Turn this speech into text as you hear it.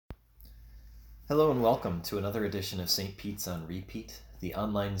Hello and welcome to another edition of St. Pete's on Repeat, the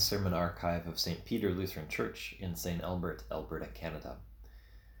online sermon archive of St. Peter Lutheran Church in St. Albert, Alberta, Canada.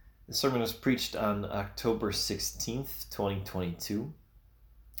 The sermon was preached on October 16th, 2022.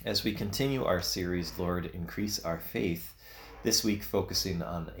 As we continue our series, Lord, Increase Our Faith, this week focusing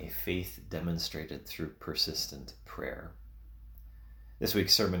on a faith demonstrated through persistent prayer. This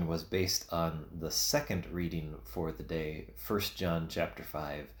week's sermon was based on the second reading for the day, 1 John chapter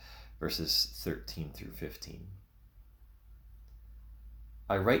 5, verses 13 through 15.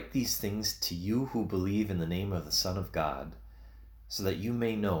 I write these things to you who believe in the name of the Son of God, so that you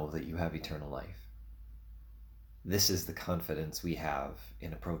may know that you have eternal life. This is the confidence we have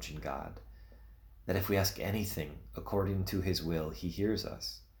in approaching God, that if we ask anything according to his will, he hears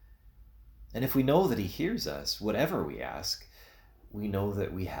us. And if we know that he hears us, whatever we ask, we know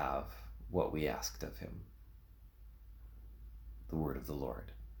that we have what we asked of him. The word of the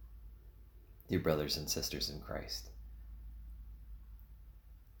Lord. Dear brothers and sisters in Christ,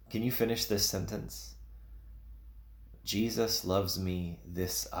 can you finish this sentence? Jesus loves me,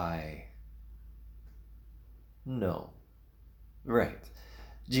 this I know. Right.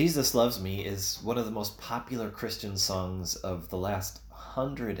 Jesus Loves Me is one of the most popular Christian songs of the last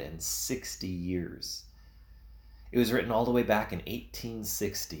 160 years. It was written all the way back in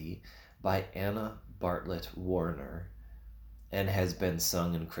 1860 by Anna Bartlett Warner, and has been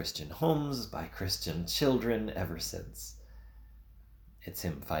sung in Christian homes by Christian children ever since. It's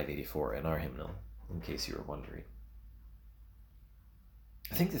hymn 584 in our hymnal, in case you were wondering.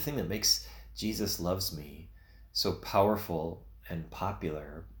 I think the thing that makes Jesus Loves Me so powerful and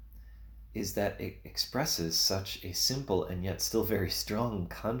popular is that it expresses such a simple and yet still very strong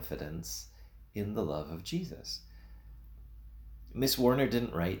confidence in the love of Jesus. Miss Warner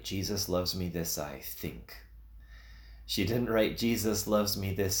didn't write, Jesus loves me, this I think. She didn't write, Jesus loves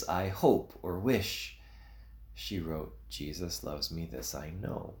me, this I hope or wish. She wrote, Jesus loves me, this I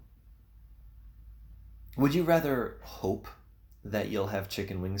know. Would you rather hope that you'll have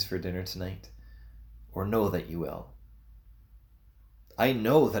chicken wings for dinner tonight, or know that you will? I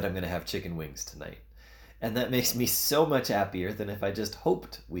know that I'm going to have chicken wings tonight, and that makes me so much happier than if I just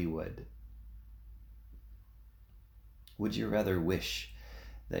hoped we would. Would you rather wish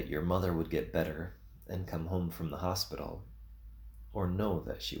that your mother would get better and come home from the hospital, or know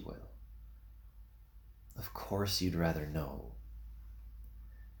that she will? Of course you'd rather know.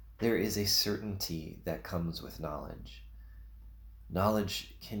 There is a certainty that comes with knowledge.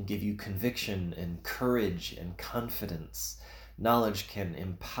 Knowledge can give you conviction and courage and confidence. Knowledge can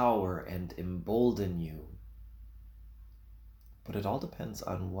empower and embolden you. But it all depends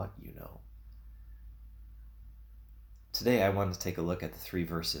on what you know. Today I want to take a look at the 3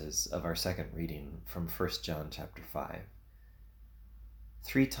 verses of our second reading from 1 John chapter 5.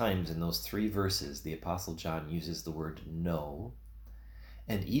 3 times in those 3 verses the Apostle John uses the word know,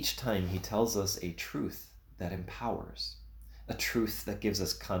 and each time he tells us a truth that empowers, a truth that gives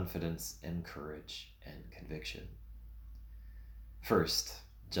us confidence and courage and conviction. First,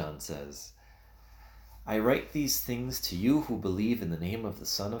 John says, I write these things to you who believe in the name of the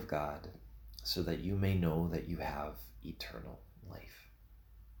Son of God, so that you may know that you have eternal life.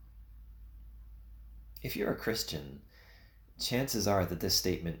 If you're a Christian, chances are that this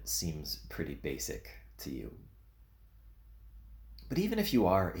statement seems pretty basic to you. But even if you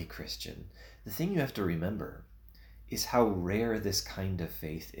are a Christian, the thing you have to remember is how rare this kind of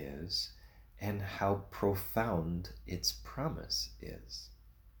faith is and how profound its promise is.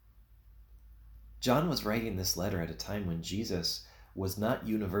 John was writing this letter at a time when Jesus was not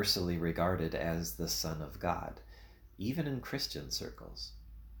universally regarded as the Son of God, even in Christian circles.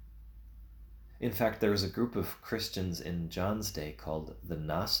 In fact, there was a group of Christians in John's day called the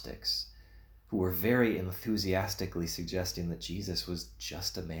Gnostics, who were very enthusiastically suggesting that Jesus was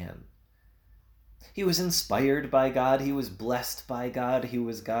just a man. He was inspired by God, he was blessed by God, he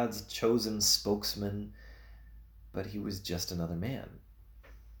was God's chosen spokesman, but he was just another man.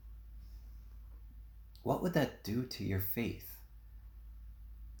 What would that do to your faith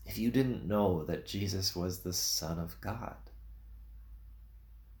if you didn't know that Jesus was the Son of God?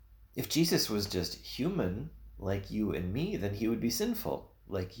 If Jesus was just human, like you and me, then he would be sinful,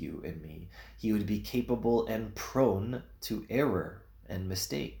 like you and me. He would be capable and prone to error and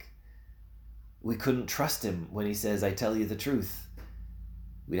mistake. We couldn't trust him when he says, I tell you the truth.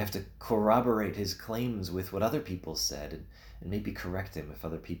 We'd have to corroborate his claims with what other people said and maybe correct him if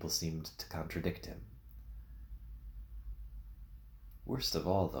other people seemed to contradict him. Worst of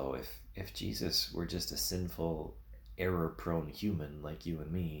all, though, if Jesus were just a sinful, error-prone human like you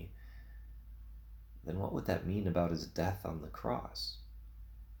and me, then what would that mean about his death on the cross?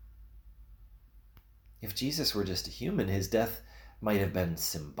 If Jesus were just a human, his death might have been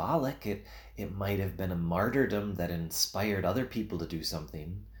symbolic. It might have been a martyrdom that inspired other people to do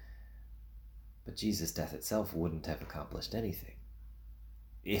something. But Jesus' death itself wouldn't have accomplished anything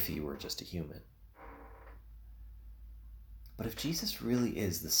if he were just a human. But if Jesus really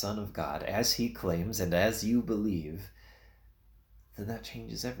is the Son of God, as he claims and as you believe, then that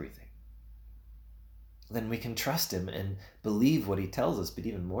changes everything. Then we can trust him and believe what he tells us, but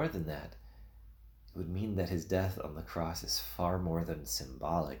even more than that, it would mean that his death on the cross is far more than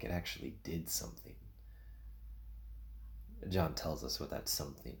symbolic. It actually did something. John tells us what that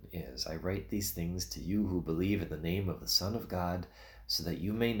something is. I write these things to you who believe in the name of the Son of God, so that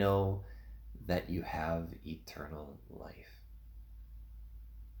you may know that you have eternal life.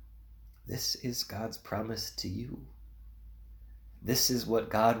 This is God's promise to you. This is what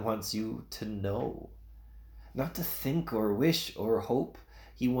God wants you to know. Not to think or wish or hope.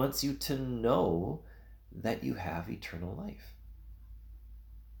 He wants you to know that you have eternal life.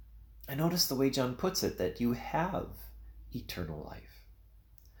 I notice the way John puts it, that you have eternal life.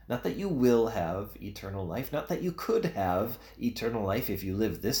 Not that you will have eternal life, not that you could have eternal life if you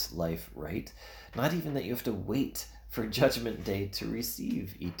live this life right, not even that you have to wait for Judgment Day to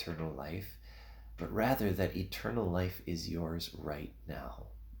receive eternal life, but rather that eternal life is yours right now.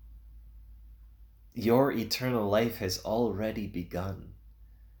 Your eternal life has already begun.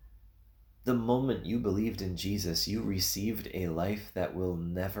 The moment you believed in Jesus, you received a life that will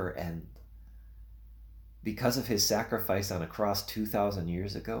never end. Because of his sacrifice on a cross 2,000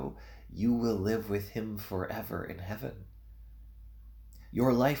 years ago, you will live with him forever in heaven.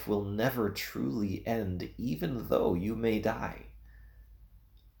 Your life will never truly end, even though you may die.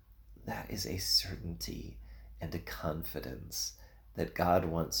 That is a certainty and a confidence that God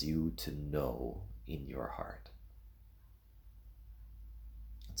wants you to know in your heart.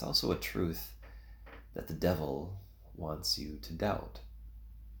 It's also a truth that the devil wants you to doubt.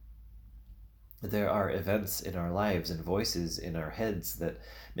 There are events in our lives and voices in our heads that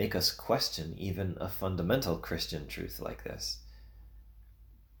make us question even a fundamental Christian truth like this.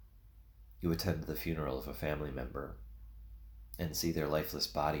 You attend the funeral of a family member and see their lifeless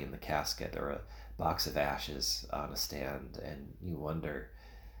body in the casket or a box of ashes on a stand, and you wonder,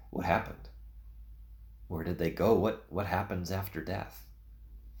 what happened? Where did they go? What happens after death?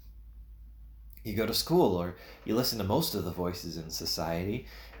 You go to school or you listen to most of the voices in society,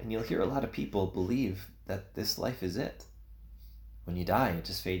 and you'll hear a lot of people believe that this life is it. When you die, it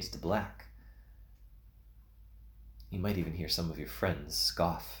just fades to black. You might even hear some of your friends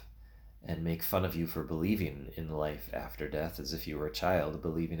scoff and make fun of you for believing in life after death, as if you were a child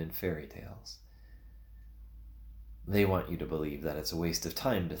believing in fairy tales. They want you to believe that it's a waste of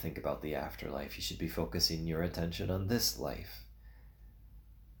time to think about the afterlife. You should be focusing your attention on this life.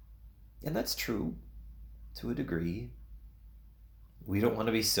 And that's true, to a degree. We don't want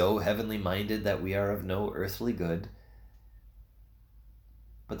to be so heavenly minded that we are of no earthly good.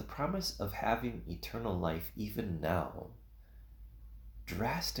 But the promise of having eternal life, even now,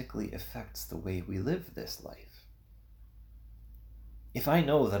 drastically affects the way we live this life. If I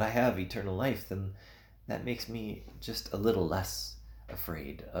know that I have eternal life, then that makes me just a little less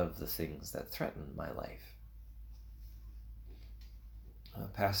afraid of the things that threaten my life. A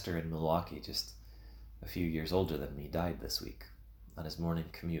pastor in Milwaukee, just a few years older than me, died this week on his morning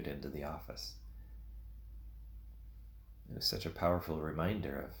commute into the office. It was such a powerful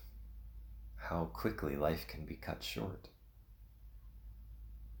reminder of how quickly life can be cut short.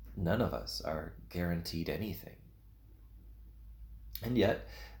 None of us are guaranteed anything. And yet,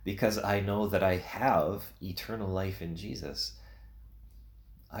 because I know that I have eternal life in Jesus,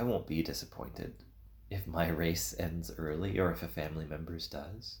 I won't be disappointed if my race ends early or if a family member's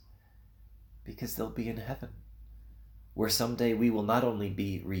does, because they'll be in heaven, where someday we will not only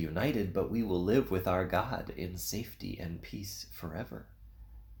be reunited, but we will live with our God in safety and peace forever.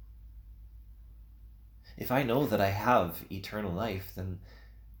 If I know that I have eternal life, then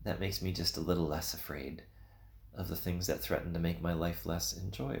that makes me just a little less afraid of the things that threaten to make my life less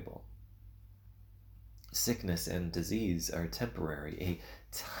enjoyable. Sickness and disease are temporary, a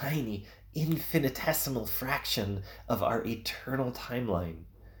tiny, infinitesimal fraction of our eternal timeline.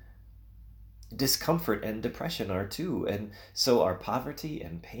 Discomfort and depression are too, and so are poverty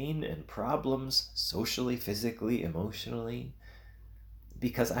and pain and problems, socially, physically, emotionally.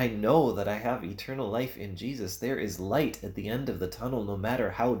 Because I know that I have eternal life in Jesus, there is light at the end of the tunnel, no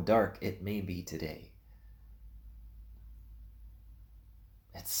matter how dark it may be today.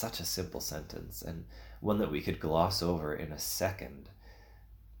 It's such a simple sentence, and one that we could gloss over in a second.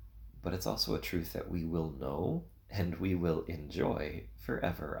 But it's also a truth that we will know and we will enjoy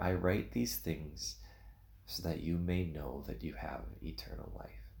forever. I write these things so that you may know that you have eternal life.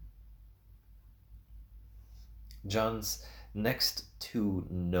 John's next two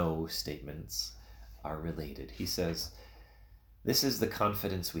no statements are related. He says, "This is the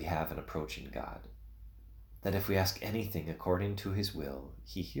confidence we have in approaching God, that if we ask anything according to his will,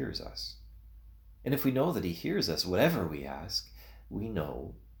 he hears us. And if we know that he hears us, whatever we ask, we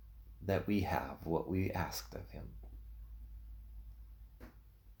know that we have what we asked of him."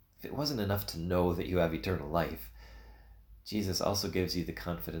 If it wasn't enough to know that you have eternal life, Jesus also gives you the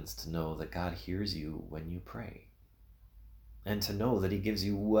confidence to know that God hears you when you pray, and to know that he gives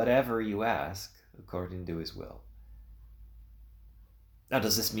you whatever you ask according to his will. Now,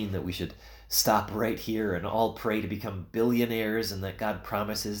 does this mean that we should stop right here and all pray to become billionaires and that God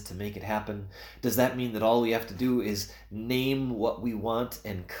promises to make it happen? Does that mean that all we have to do is name what we want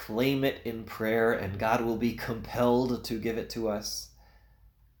and claim it in prayer and God will be compelled to give it to us?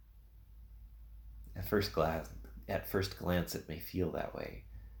 At first glance, it may feel that way.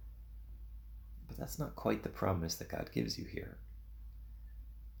 But that's not quite the promise that God gives you here.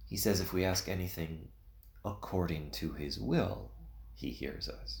 He says if we ask anything according to his will, he hears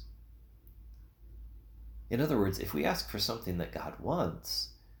us. In other words, if we ask for something that God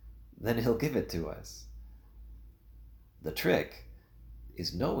wants, then he'll give it to us. The trick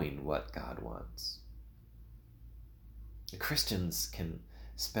is knowing what God wants. Christians can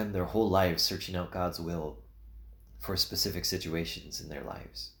spend their whole lives searching out God's will for specific situations in their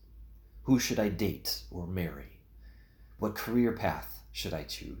lives. Who should I date or marry? What career path should I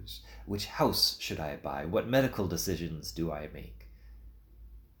choose? Which house should I buy? What medical decisions do I make?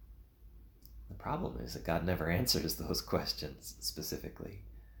 The problem is that God never answers those questions specifically.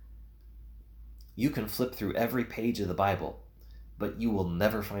 You can flip through every page of the Bible, but you will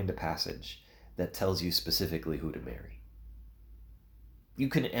never find a passage that tells you specifically who to marry. You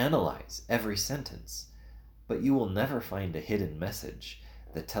can analyze every sentence, but you will never find a hidden message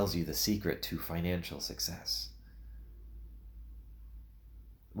that tells you the secret to financial success.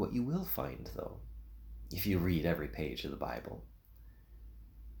 What you will find, though, if you read every page of the Bible,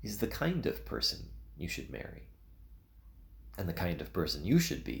 is the kind of person you should marry and the kind of person you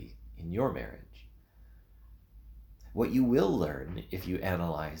should be in your marriage. What you will learn if you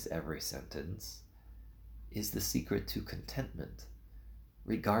analyze every sentence is the secret to contentment,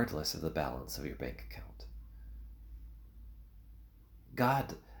 regardless of the balance of your bank account.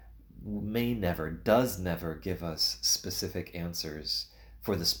 God does never give us specific answers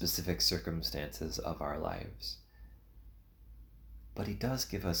for the specific circumstances of our lives. But he does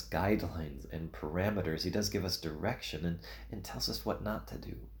give us guidelines and parameters. He does give us direction and tells us what not to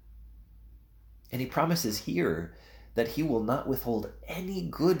do. And he promises here that he will not withhold any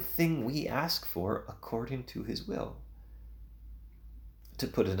good thing we ask for according to his will. To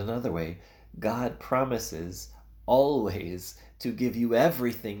put it another way, God promises always to give you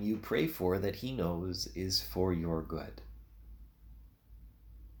everything you pray for that he knows is for your good.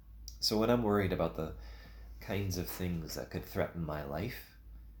 So when I'm worried about the kinds of things that could threaten my life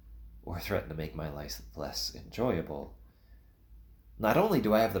or threaten to make my life less enjoyable, not only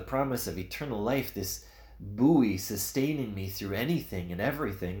do I have the promise of eternal life, this buoy sustaining me through anything and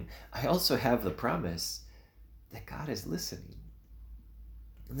everything, I also have the promise that God is listening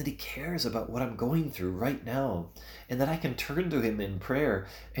and that he cares about what I'm going through right now, and that I can turn to him in prayer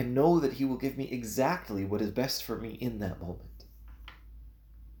and know that he will give me exactly what is best for me in that moment.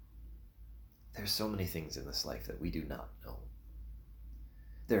 There's so many things in this life that we do not know.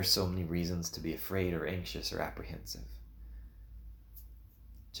 There are so many reasons to be afraid or anxious or apprehensive.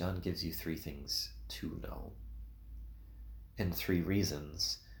 John gives you 3 things to know and 3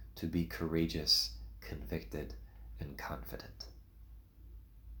 reasons to be courageous, convicted, and confident.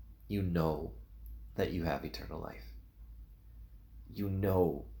 You know that you have eternal life. You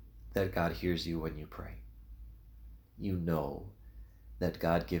know that God hears you when you pray. You know that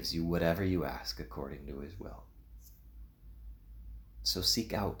God gives you whatever you ask according to his will. So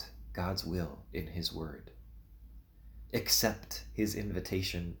seek out God's will in his word. Accept his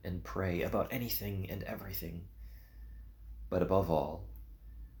invitation and pray about anything and everything. But above all,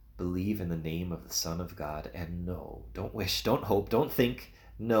 believe in the name of the Son of God and know, don't wish, don't hope, don't think,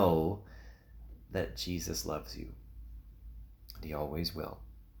 know that Jesus loves you. And he always will.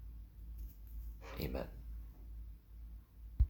 Amen.